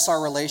you bless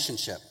our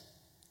relationship?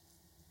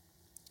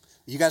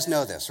 You guys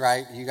know this,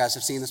 right? You guys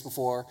have seen this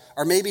before.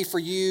 Or maybe for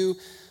you,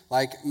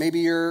 maybe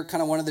you're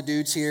kind of one of the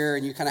dudes here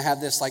and you kind of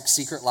have this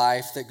secret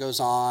life that goes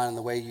on, and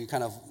the way you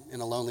kind of, in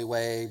a lonely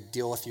way,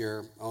 deal with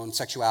your own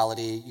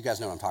sexuality. You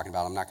guys know what I'm talking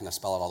about. I'm not going to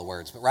spell out all the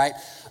words, but right?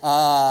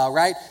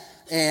 Right?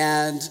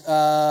 And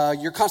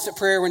your constant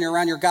prayer when you're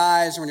around your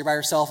guys or when you're by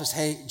yourself is,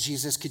 hey,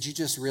 Jesus, could you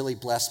just really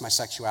bless my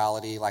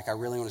sexuality? I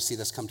really want to see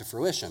this come to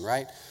fruition,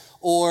 right?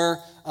 Or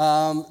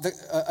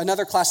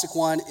another classic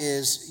one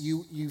is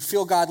you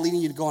feel God leading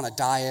you to go on a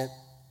diet,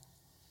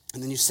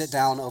 and then you sit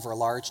down over a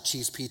large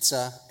cheese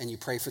pizza and you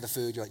pray for the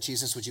food. You're like,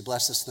 Jesus, would you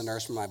bless this to the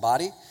nourishment of my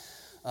body?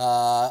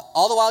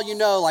 All the while,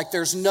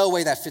 there's no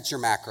way that fits your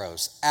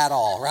macros at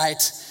all,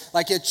 right?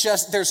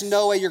 There's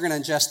no way you're going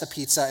to ingest the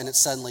pizza and it's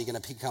suddenly going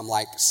to become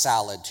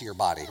salad to your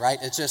body, right?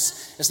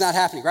 It's not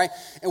happening, right?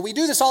 And we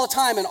do this all the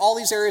time in all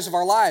these areas of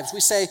our lives. We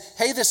say,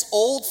 hey, this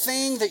old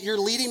thing that you're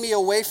leading me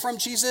away from,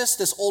 Jesus,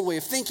 this old way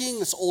of thinking,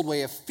 this old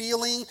way of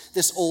feeling,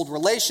 this old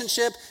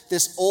relationship,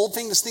 this old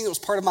thing, this thing that was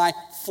part of my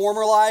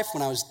former life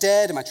when I was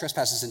dead and my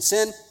trespasses and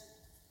sin,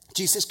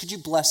 Jesus, could you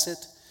bless it?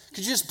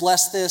 Could you just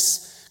bless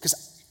this?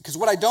 Because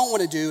what I don't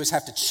want to do is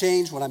have to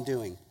change what I'm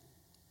doing.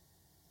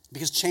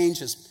 Because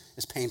change is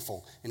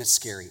painful and it's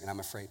scary, and I'm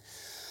afraid.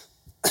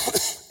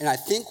 And I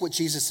think what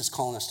Jesus is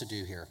calling us to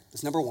do here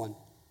is, number one,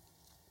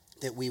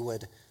 that we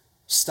would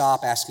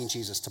stop asking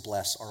Jesus to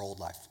bless our old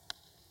life.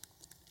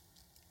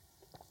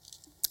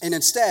 And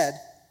instead,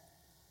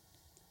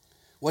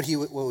 what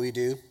we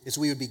do is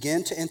we would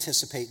begin to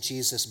anticipate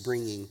Jesus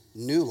bringing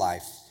new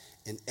life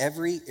in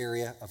every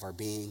area of our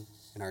being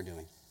and our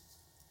doing.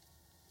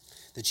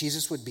 That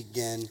Jesus would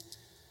begin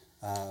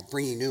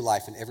bringing new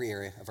life in every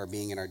area of our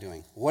being and our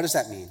doing. What does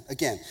that mean?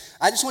 Again,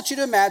 I just want you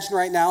to imagine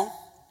right now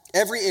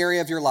every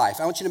area of your life.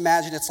 I want you to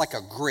imagine it's like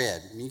a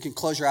grid. You can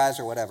close your eyes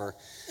or whatever.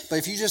 But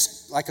if you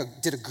just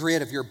did a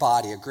grid of your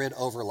body, a grid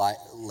overlay,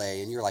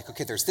 and you're like,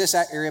 okay, there's this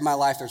area of my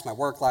life, there's my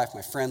work life,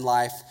 my friend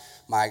life,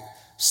 my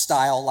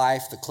style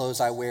life, the clothes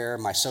I wear,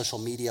 my social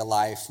media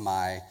life,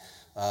 my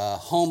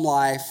home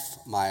life,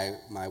 my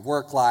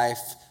work life,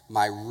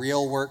 my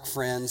real work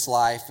friends'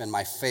 life, and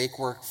my fake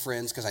work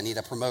friends because I need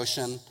a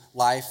promotion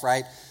life,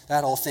 right?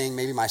 That whole thing,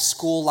 maybe my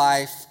school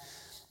life,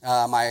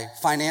 my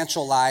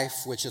financial life,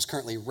 which is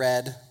currently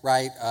red,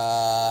 right?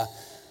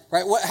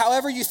 Right?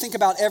 However you think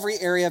about every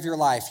area of your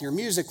life, your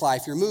music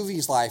life, your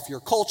movies life,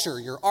 your culture,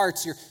 your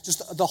arts, your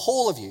just the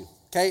whole of you,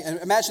 okay? And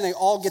imagine they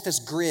all get this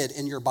grid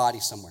in your body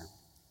somewhere.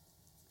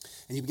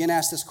 And you begin to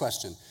ask this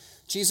question,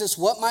 Jesus,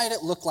 what might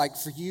it look like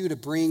for you to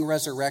bring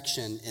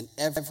resurrection in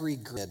every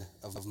grid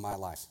of my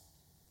life?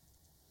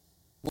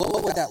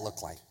 What would that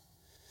look like?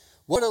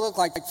 What would it look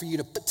like for you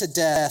to put to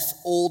death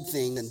old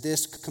things in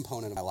this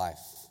component of my life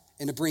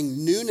and to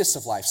bring newness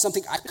of life,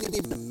 something I couldn't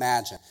even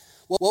imagine?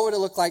 What would it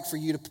look like for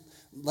you to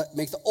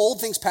make the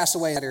old things pass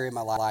away in that area of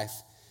my life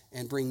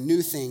and bring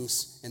new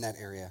things in that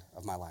area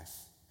of my life?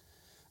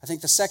 I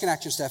think the second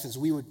action step is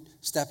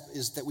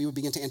that we would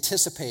begin to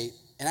anticipate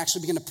and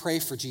actually begin to pray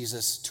for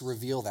Jesus to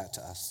reveal that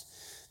to us.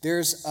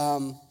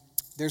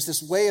 There's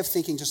this way of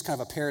thinking, just kind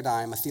of a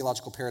paradigm, a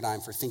theological paradigm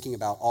for thinking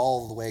about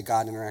all the way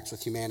God interacts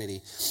with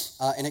humanity.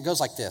 And it goes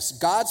like this.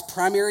 God's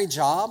primary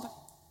job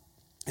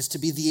is to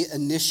be the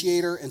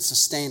initiator and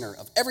sustainer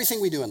of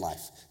everything we do in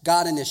life.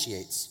 God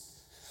initiates.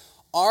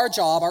 Our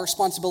job, our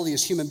responsibility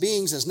as human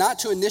beings is not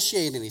to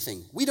initiate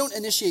anything. We don't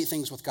initiate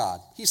things with God.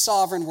 He's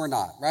sovereign, we're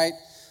not, right?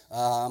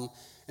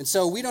 And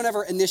so we don't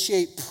ever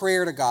initiate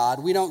prayer to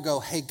God. We don't go,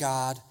 hey,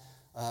 God,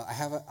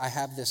 I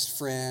have this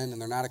friend and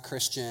they're not a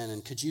Christian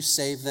and could you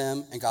save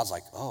them? And God's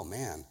like, oh,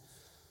 man,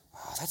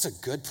 that's a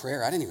good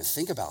prayer. I didn't even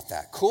think about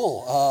that.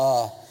 Cool.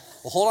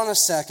 Well, hold on a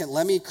second.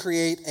 Let me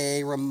create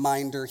a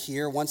reminder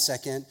here. 1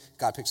 second.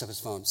 God picks up his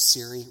phone.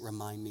 Siri,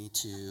 remind me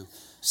to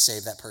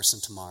save that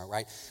person tomorrow,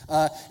 right?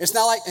 It's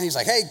not like, and he's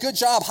like, hey, good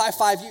job, high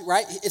five you,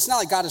 right? It's not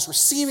like God is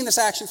receiving this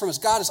action from us.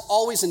 God is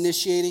always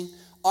initiating.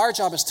 Our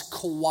job is to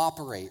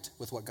cooperate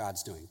with what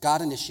God's doing.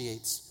 God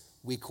initiates,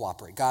 we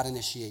cooperate. God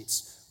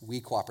initiates, we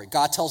cooperate.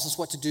 God tells us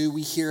what to do,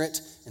 we hear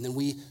it, and then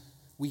we're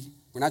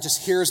not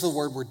just hearers of the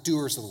word, we're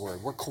doers of the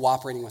word. We're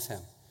cooperating with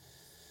him.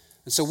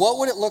 And so what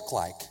would it look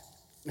like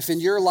if in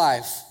your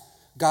life,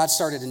 God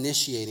started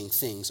initiating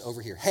things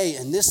over here? Hey,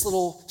 in this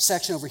little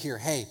section over here,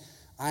 hey,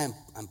 I'm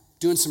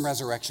doing some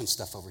resurrection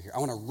stuff over here. I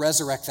want to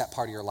resurrect that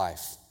part of your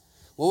life.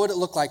 What would it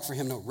look like for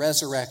him to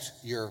resurrect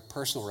your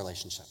personal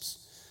relationships,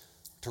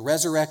 to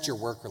resurrect your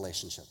work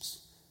relationships,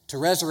 to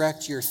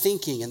resurrect your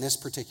thinking in this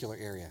particular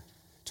area,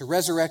 to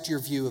resurrect your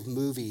view of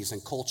movies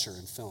and culture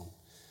and film,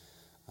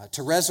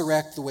 to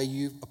resurrect the way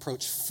you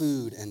approach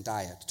food and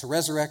diet, to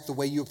resurrect the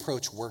way you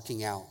approach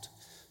working out,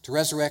 to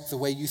resurrect the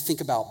way you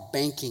think about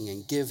banking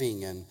and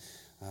giving and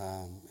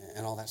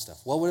all that stuff?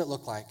 What would it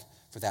look like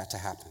for that to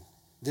happen?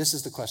 This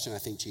is the question I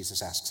think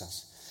Jesus asks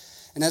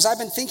us. And as I've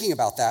been thinking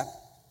about that,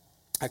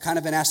 I've kind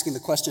of been asking the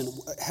question,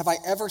 have I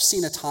ever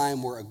seen a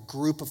time where a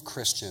group of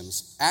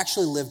Christians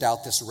actually lived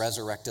out this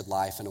resurrected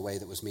life in a way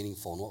that was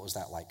meaningful, and what was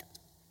that like?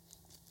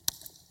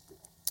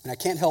 And I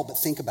can't help but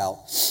think about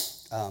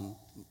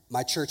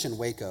my church in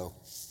Waco.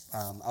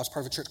 I was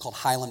part of a church called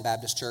Highland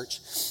Baptist Church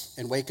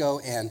in Waco,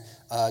 and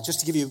just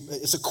to give you,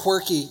 it's a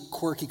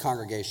quirky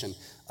congregation.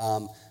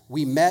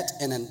 We met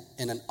in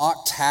an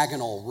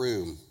octagonal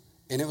room.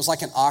 And it was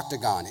like an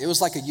octagon. It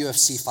was like a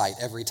UFC fight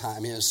every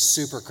time. It was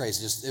super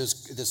crazy. It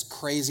was this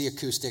crazy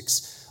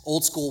acoustics,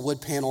 old school wood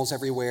panels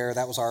everywhere.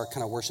 That was our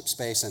kind of worship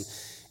space. And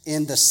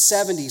in the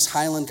 70s,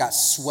 Highland got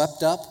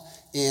swept up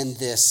in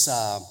this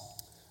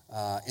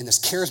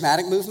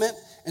charismatic movement.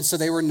 And so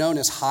they were known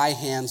as High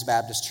Hands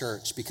Baptist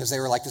Church because they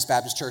were like this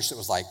Baptist church that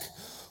was like,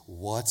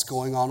 what's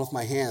going on with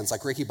my hands?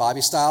 Like Ricky Bobby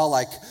style,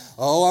 like,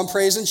 oh, I'm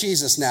praising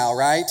Jesus now,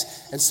 right?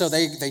 And so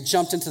they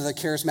jumped into the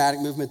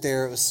charismatic movement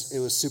there. It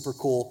was super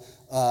cool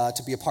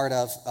to be a part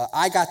of.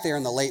 I got there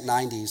in the late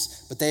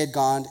 90s, but they had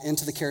gone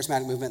into the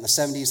charismatic movement in the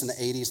 70s and the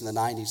 80s and the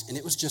 90s, and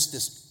it was just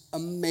this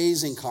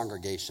amazing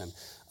congregation.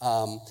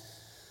 And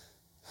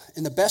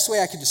the best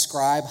way I could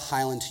describe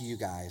Highland to you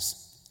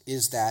guys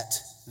is that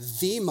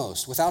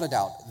without a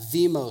doubt,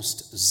 the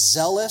most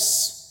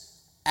zealous,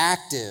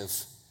 active,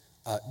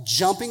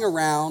 jumping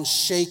around,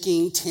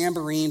 shaking,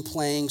 tambourine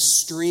playing,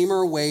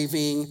 streamer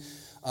waving,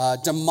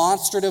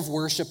 demonstrative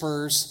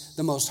worshipers,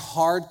 the most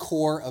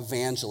hardcore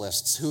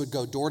evangelists who would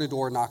go door to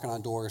door, knocking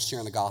on doors,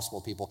 sharing the gospel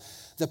with people.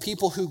 The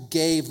people who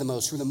gave the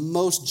most, who were the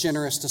most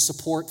generous to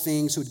support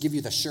things, who would give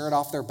you the shirt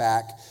off their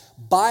back.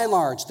 By and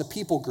large, the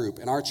people group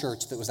in our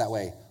church that was that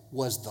way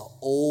was the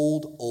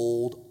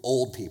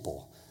old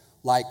people.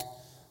 Like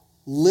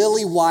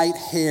lily white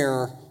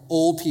hair,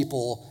 old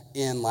people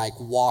in like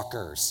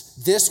walkers.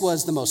 This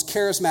was the most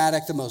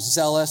charismatic, the most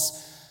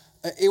zealous.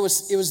 It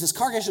was this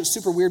congregation that was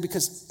super weird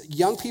because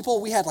young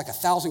people, we had like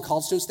 1,000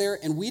 college students there,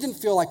 and we didn't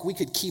feel like we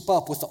could keep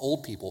up with the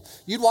old people.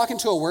 You'd walk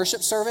into a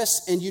worship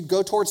service, and you'd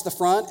go towards the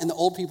front, and the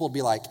old people would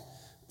be like,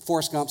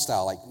 Forrest Gump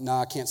style, like, no,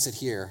 I can't sit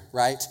here,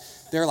 right?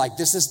 They're like,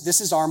 this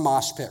is our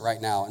mosh pit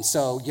right now. And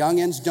so,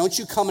 youngins, don't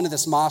you come into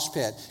this mosh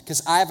pit,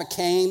 because I have a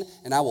cane,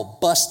 and I will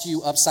bust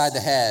you upside the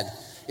head.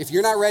 If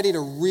you're not ready to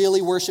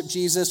really worship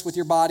Jesus with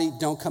your body,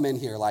 don't come in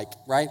here, like,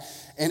 right?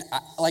 And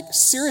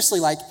seriously,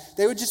 like,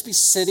 they would just be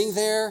sitting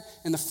there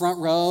in the front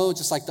row,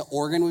 just like the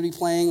organ would be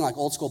playing, like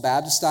old school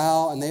Baptist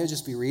style, and they would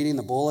just be reading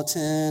the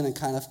bulletin and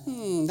kind of,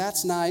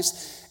 that's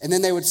nice. And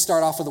then they would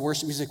start off with the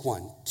worship music,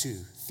 1, 2,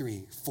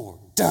 3, 4,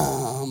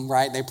 dum,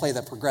 right? They play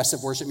the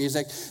progressive worship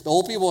music. The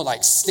old people would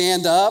like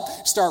stand up,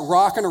 start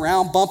rocking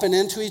around, bumping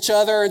into each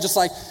other, and just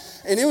like,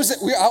 and it was,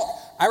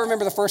 I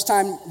remember the first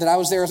time that I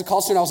was there as a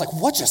college student, I was like,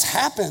 what just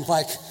happened?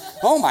 Like,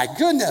 oh my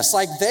goodness,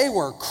 like they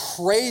were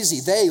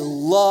crazy. They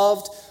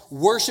loved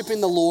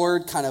worshiping the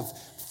Lord, kind of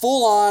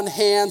full on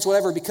hands,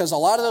 whatever, because a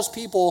lot of those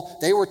people,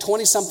 they were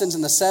 20-somethings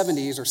in the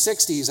 70s or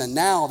 60s, and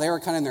now they were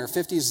kind of in their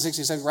 50s,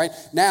 60s, 70s, right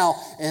now,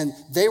 and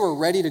they were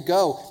ready to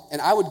go.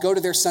 And I would go to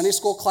their Sunday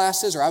school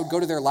classes, or I would go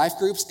to their life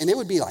groups, and it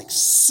would be like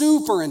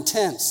super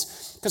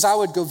intense. Because I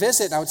would go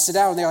visit, and I would sit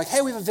down, and they're like,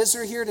 hey, we have a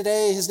visitor here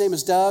today. His name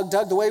is Doug.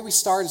 Doug, the way we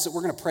start is that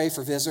we're going to pray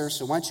for visitors,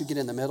 so why don't you get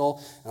in the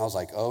middle? And I was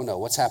like, oh, no,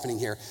 what's happening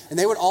here? And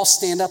they would all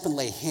stand up and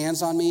lay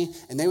hands on me,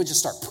 and they would just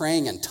start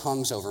praying in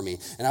tongues over me.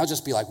 And I would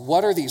just be like,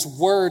 what are these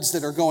words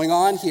that are going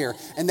on here?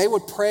 And they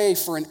would pray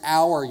for an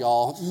hour,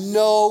 y'all.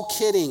 No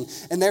kidding.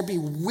 And they'd be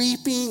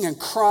weeping and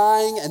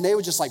crying, and they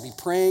would just like be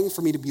praying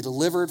for me to be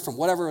delivered from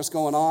whatever was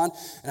going on.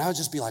 And I would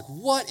just be like,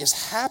 what is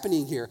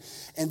happening here?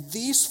 And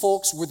these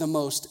folks were the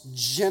most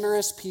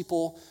generous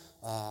people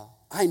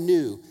I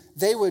knew.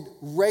 They would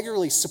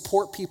regularly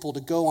support people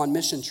to go on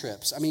mission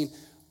trips. I mean,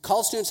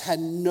 college students had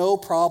no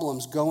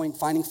problems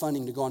finding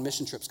funding to go on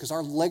mission trips because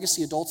our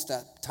legacy adults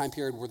that time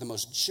period were the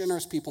most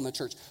generous people in the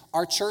church.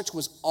 Our church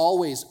was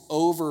always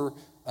over,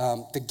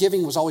 the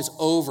giving was always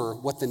over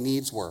what the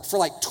needs were. For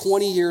like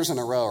 20 years in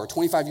a row or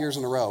 25 years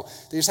in a row,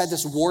 they just had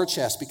this war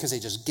chest because they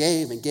just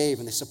gave and gave,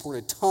 and they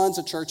supported tons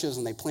of churches,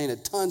 and they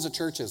planted tons of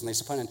churches, and they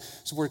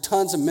supported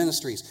tons of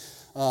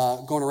ministries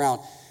going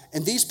around.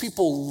 And these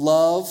people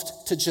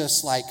loved to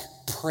just like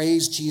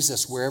praise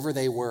Jesus wherever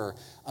they were.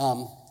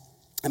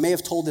 I may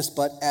have told this,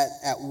 but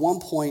at one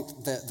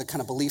point, the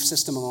kind of belief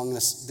system among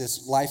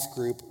this life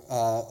group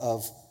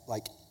of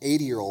like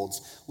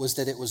 80-year-olds was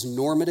that it was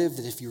normative,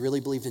 that if you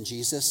really believed in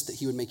Jesus, that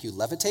he would make you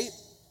levitate.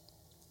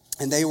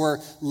 And they were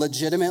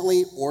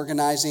legitimately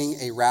organizing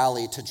a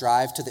rally to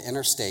drive to the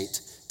interstate,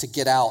 to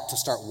get out, to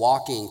start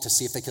walking, to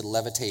see if they could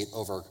levitate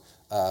over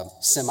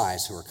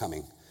semis who were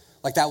coming.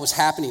 Like that was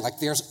happening. Like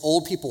there's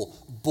old people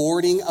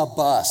boarding a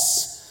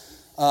bus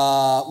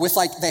with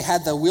like, they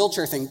had the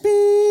wheelchair thing,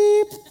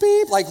 beep,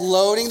 beep, like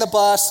loading the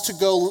bus to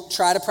go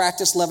try to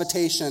practice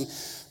levitation.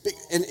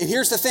 And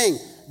here's the thing.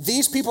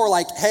 These people are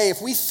like, hey,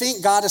 if we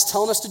think God is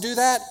telling us to do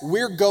that,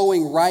 we're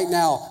going right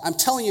now. I'm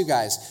telling you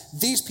guys,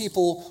 these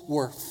people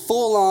were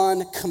full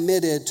on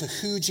committed to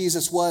who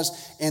Jesus was,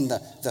 and the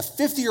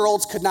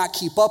 50-year-olds could not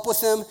keep up with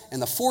him,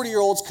 and the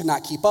 40-year-olds could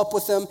not keep up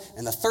with him,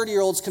 and the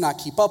 30-year-olds could not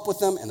keep up with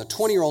them, and the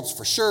 20-year-olds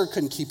for sure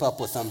couldn't keep up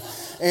with them.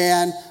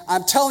 And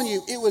I'm telling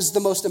you, it was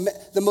the most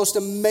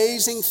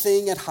amazing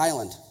thing at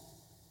Highland.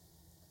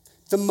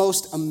 The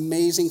most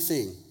amazing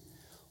thing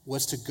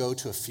was to go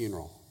to a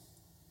funeral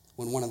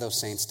when one of those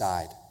saints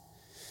died.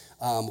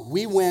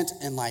 We went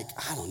in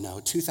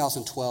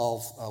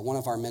 2012, one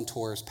of our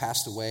mentors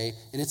passed away,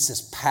 and it's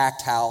this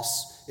packed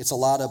house. It's a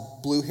lot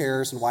of blue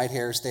hairs and white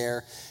hairs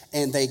there.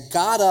 And they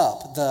got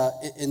up,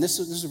 and this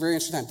is a very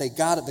interesting time. The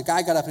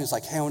guy got up and he's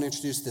like, hey, I want to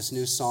introduce this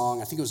new song.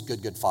 I think it was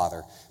Good, Good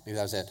Father. Maybe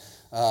that was it.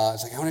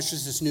 It's like, I want to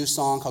introduce this new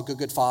song called Good,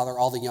 Good Father.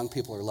 All the young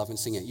people are loving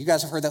singing it. You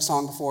guys have heard that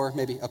song before?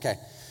 Maybe? Okay.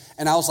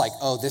 And I was like,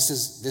 oh, this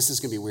is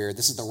going to be weird.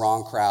 This is the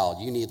wrong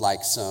crowd. You need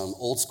like some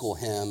old school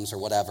hymns or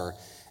whatever.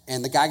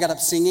 And the guy got up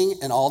singing,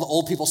 and all the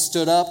old people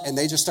stood up, and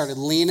they just started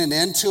leaning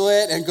into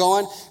it and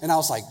going. And I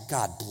was like,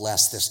 God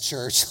bless this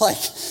church. Like,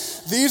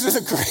 these are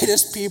the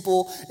greatest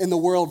people in the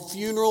world.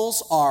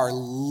 Funerals are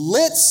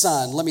lit,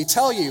 son, let me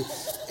tell you.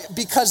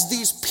 Because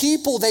these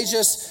people, they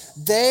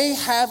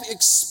have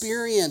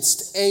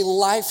experienced a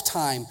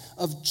lifetime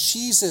of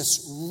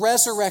Jesus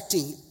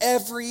resurrecting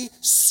every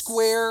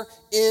square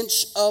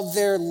inch of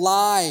their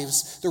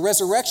lives. The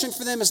resurrection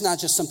for them is not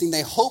just something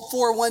they hope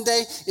for one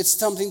day, it's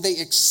something they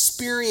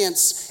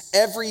experience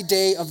every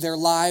day of their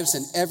lives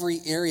in every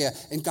area.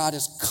 And God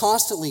is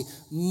constantly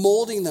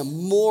molding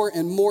them more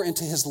and more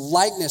into his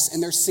likeness,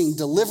 and they're seeing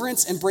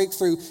deliverance and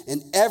breakthrough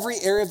in every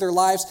area of their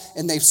lives,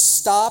 and they've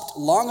stopped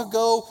long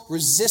ago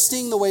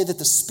resisting the way that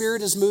the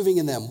Spirit is moving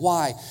in them.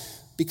 Why?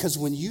 Because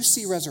when you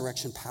see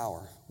resurrection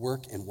power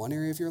work in one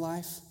area of your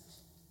life,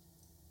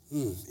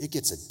 it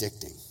gets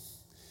addicting.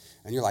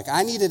 And you're like,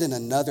 I need it in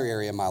another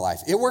area of my life.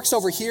 It works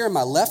over here in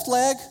my left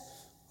leg.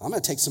 I'm going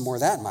to take some more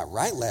of that in my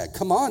right leg.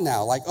 Come on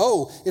now. Like,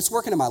 oh, it's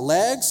working in my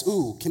legs.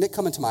 Ooh, can it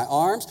come into my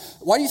arms?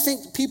 Why do you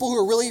think people who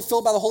are really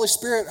filled by the Holy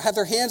Spirit have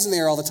their hands in the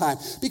air all the time?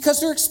 Because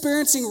they're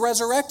experiencing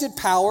resurrected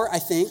power, I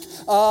think,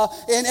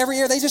 in every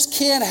area. They just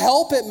can't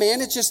help it,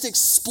 man. It just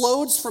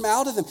explodes from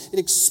out of them. It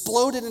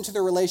exploded into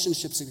their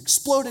relationships. It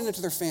exploded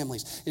into their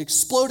families. It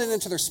exploded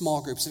into their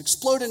small groups. It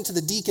exploded into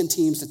the deacon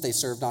teams that they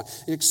served on.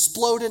 It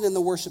exploded in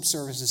the worship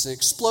services. It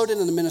exploded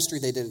in the ministry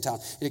they did in town.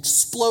 It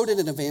exploded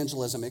in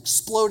evangelism. It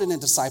exploded in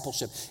discipleship.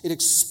 It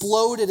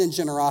exploded in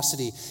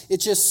generosity.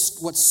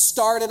 What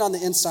started on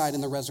the inside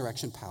in the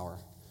resurrection power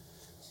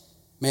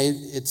made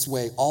its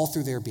way all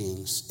through their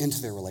beings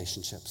into their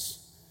relationships.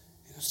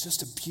 It's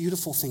just a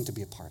beautiful thing to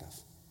be a part of.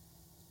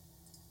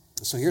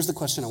 So here's the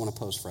question I want to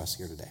pose for us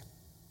here today.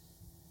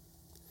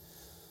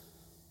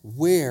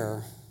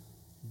 Where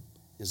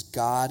is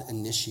God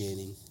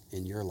initiating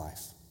in your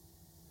life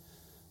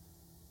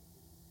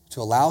to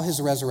allow his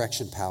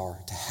resurrection power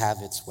to have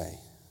its way?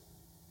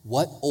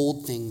 What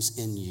old things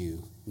in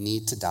you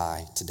need to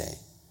die today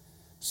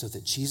so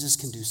that Jesus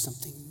can do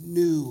something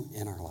new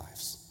in our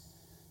lives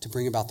to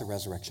bring about the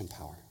resurrection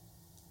power?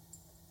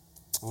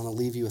 I want to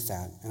leave you with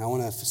that, and I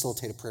want to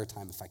facilitate a prayer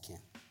time if I can.